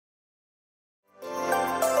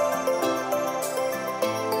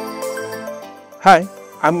Hi,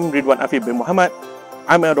 I'm Ridwan Afif bin Muhammad.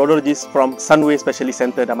 I'm an audiologist from Sunway Specialist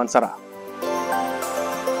Center, Damansara.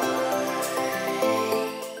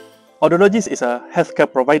 Audiologist is a healthcare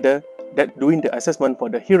provider that doing the assessment for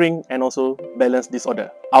the hearing and also balance disorder.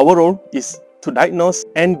 Our role is to diagnose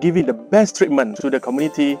and giving the best treatment to the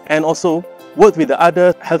community and also work with the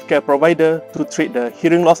other healthcare provider to treat the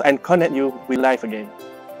hearing loss and connect you with life again.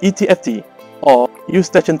 ETFT or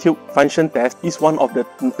Eustachian Tube Function Test is one of the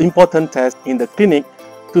important tests in the clinic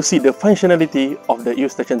to see the functionality of the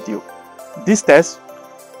Eustachian tube. This test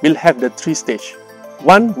will have the 3 stages.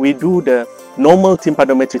 One, we do the normal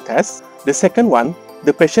tympanometry test. The second one,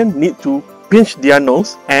 the patient need to pinch their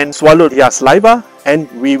nose and swallow their saliva, and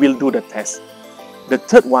we will do the test. The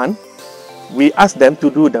third one, we ask them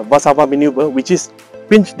to do the Valsalva maneuver, which is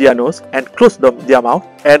pinch their nose and close their mouth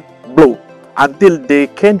and blow until they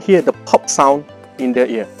can hear the pop sound in their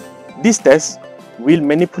ear. This test will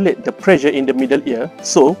manipulate the pressure in the middle ear,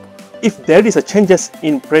 so if there is a changes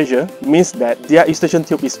in pressure, means that their Eustachian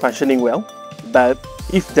tube is functioning well, but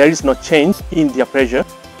if there is no change in their pressure,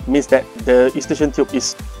 means that the Eustachian tube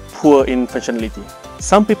is poor in functionality.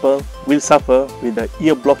 Some people will suffer with the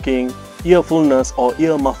ear blocking, ear fullness or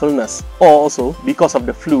ear muffledness, or also because of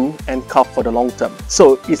the flu and cough for the long term.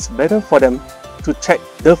 So it's better for them to check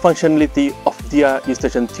the functionality of their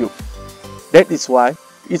Eustachian tube. That is why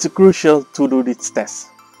it's crucial to do this test.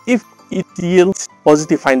 If it yields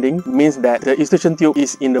positive finding, means that the Eustachian tube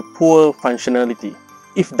is in the poor functionality.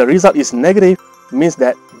 If the result is negative, means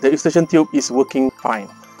that the Eustachian tube is working fine.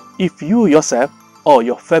 If you yourself or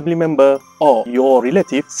your family member or your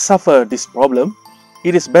relative suffer this problem,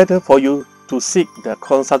 it is better for you to seek the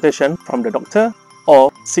consultation from the doctor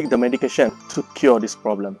or seek the medication to cure this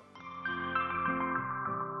problem.